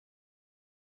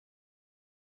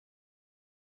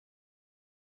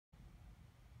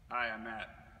Hi, I'm Matt.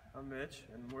 I'm Mitch,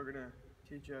 and we're gonna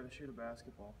teach you how to shoot a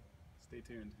basketball. Stay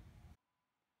tuned.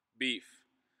 Beef.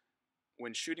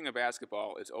 When shooting a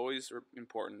basketball, it's always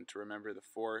important to remember the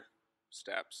four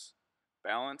steps: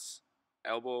 balance,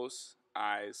 elbows,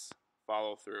 eyes,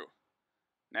 follow through.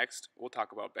 Next, we'll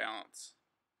talk about balance.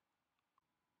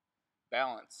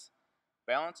 Balance.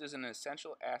 Balance is an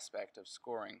essential aspect of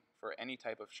scoring for any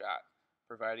type of shot,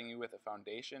 providing you with a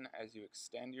foundation as you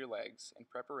extend your legs in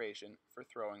preparation for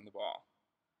throwing the ball.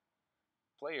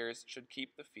 Players should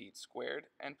keep the feet squared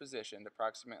and positioned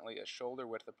approximately a shoulder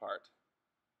width apart.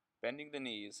 Bending the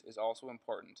knees is also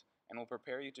important and will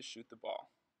prepare you to shoot the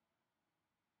ball.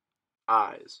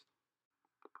 Eyes.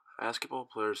 Basketball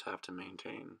players have to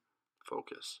maintain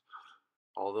focus.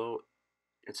 Although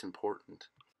it's important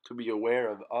to be aware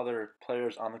of other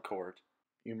players on the court,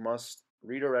 you must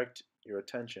redirect your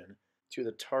attention to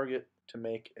the target to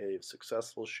make a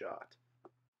successful shot.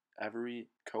 Every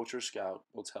coach or scout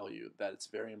will tell you that it's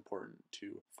very important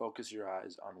to focus your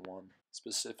eyes on one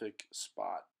specific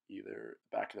spot, either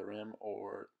the back of the rim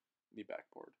or the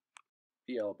backboard.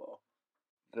 The elbow.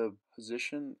 The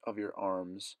position of your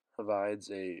arms provides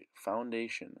a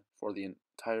foundation for the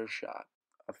entire shot,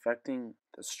 affecting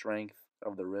the strength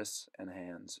of the wrists and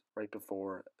hands right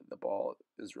before the ball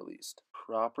is released.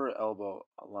 Proper elbow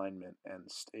alignment and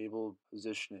stable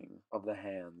positioning of the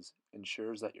hands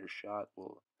ensures that your shot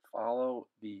will follow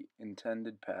the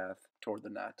intended path toward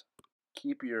the net.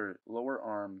 Keep your lower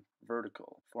arm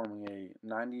vertical, forming a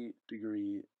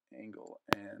 90-degree angle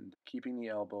and keeping the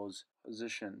elbows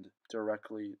positioned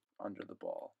directly under the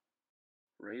ball.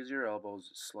 Raise your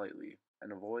elbows slightly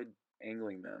and avoid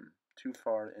angling them too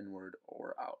far inward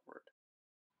or outward.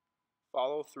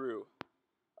 Follow through.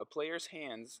 A player's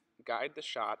hands guide the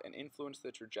shot and influence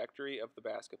the trajectory of the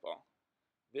basketball.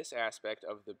 This aspect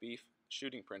of the beef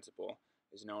shooting principle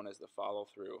is known as the follow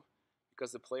through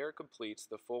because the player completes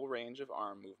the full range of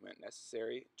arm movement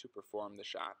necessary to perform the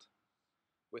shot.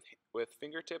 With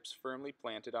fingertips firmly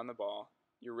planted on the ball,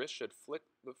 your wrist should flick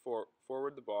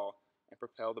forward the ball and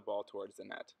propel the ball towards the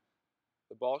net.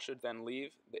 The ball should then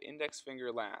leave the index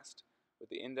finger last, with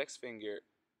the index finger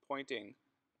pointing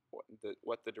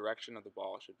what the direction of the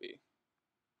ball should be.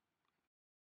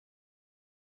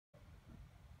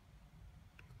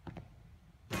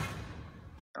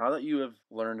 Now that you have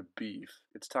learned beef,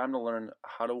 it's time to learn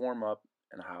how to warm up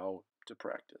and how to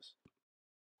practice.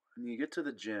 When you get to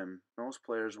the gym, most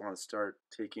players want to start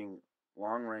taking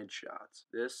long range shots.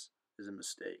 This is a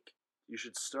mistake. You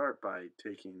should start by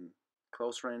taking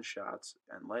close range shots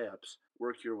and layups,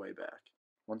 work your way back.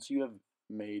 Once you have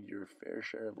made your fair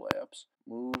share of layups,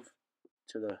 move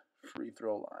to the free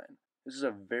throw line. This is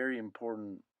a very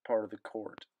important part of the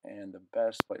court and the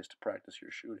best place to practice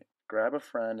your shooting. Grab a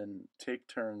friend and take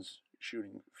turns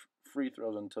shooting free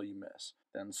throws until you miss,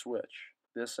 then switch.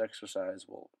 This exercise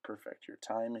will perfect your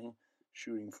timing,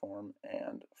 shooting form,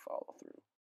 and follow through.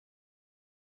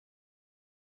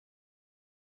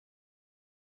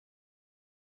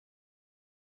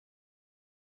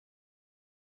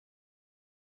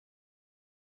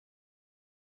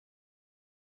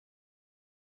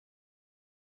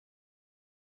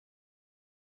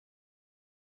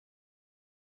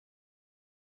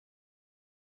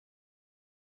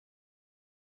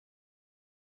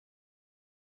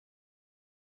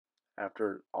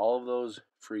 After all of those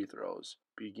free throws,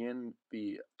 begin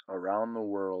the around the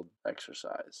world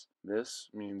exercise. This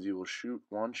means you will shoot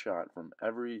one shot from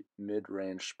every mid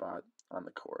range spot on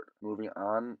the court, moving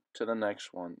on to the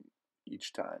next one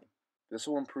each time. This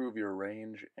will improve your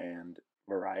range and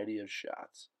variety of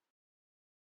shots.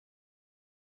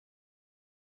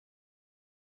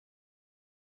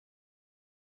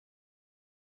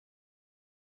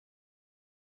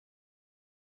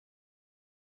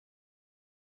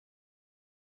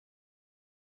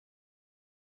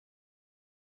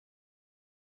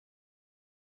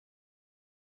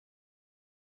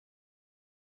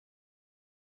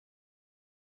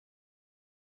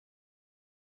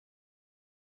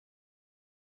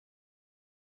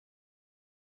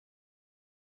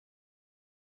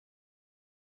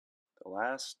 The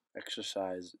last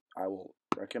exercise I will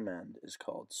recommend is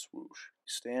called swoosh.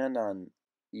 Stand on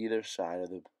either side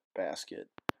of the basket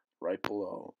right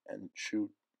below and shoot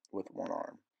with one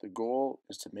arm. The goal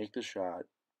is to make the shot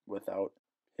without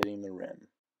hitting the rim.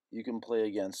 You can play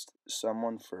against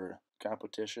someone for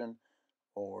competition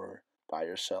or by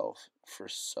yourself for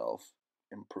self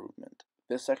improvement.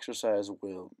 This exercise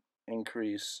will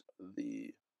increase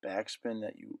the backspin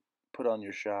that you put on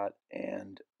your shot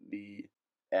and the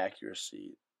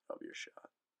accuracy of your shot.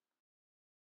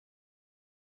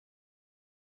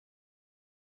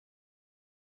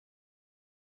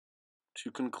 To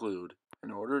conclude,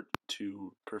 in order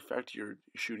to perfect your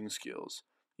shooting skills,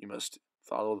 you must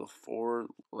follow the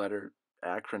 4-letter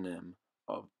acronym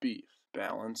of BEEF: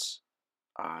 balance,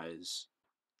 eyes,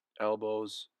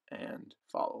 elbows, and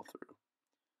follow through.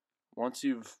 Once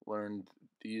you've learned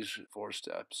these 4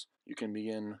 steps, you can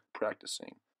begin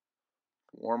practicing.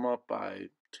 Warm up by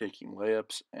taking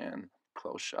layups and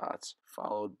close shots,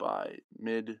 followed by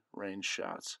mid-range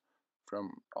shots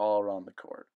from all around the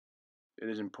court. It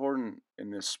is important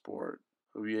in this sport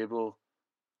to be able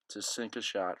to sink a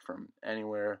shot from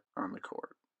anywhere on the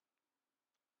court.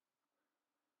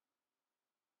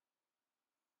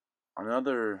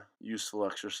 Another useful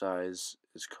exercise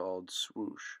is called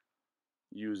swoosh.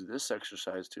 Use this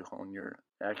exercise to hone your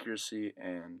accuracy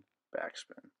and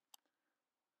backspin.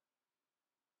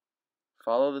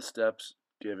 Follow the steps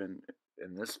given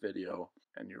in this video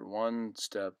and you're one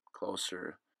step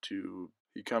closer to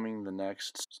becoming the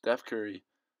next Steph Curry,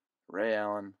 Ray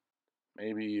Allen,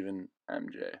 maybe even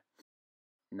MJ.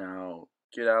 Now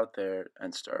get out there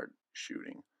and start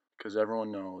shooting, because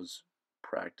everyone knows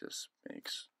practice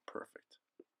makes perfect.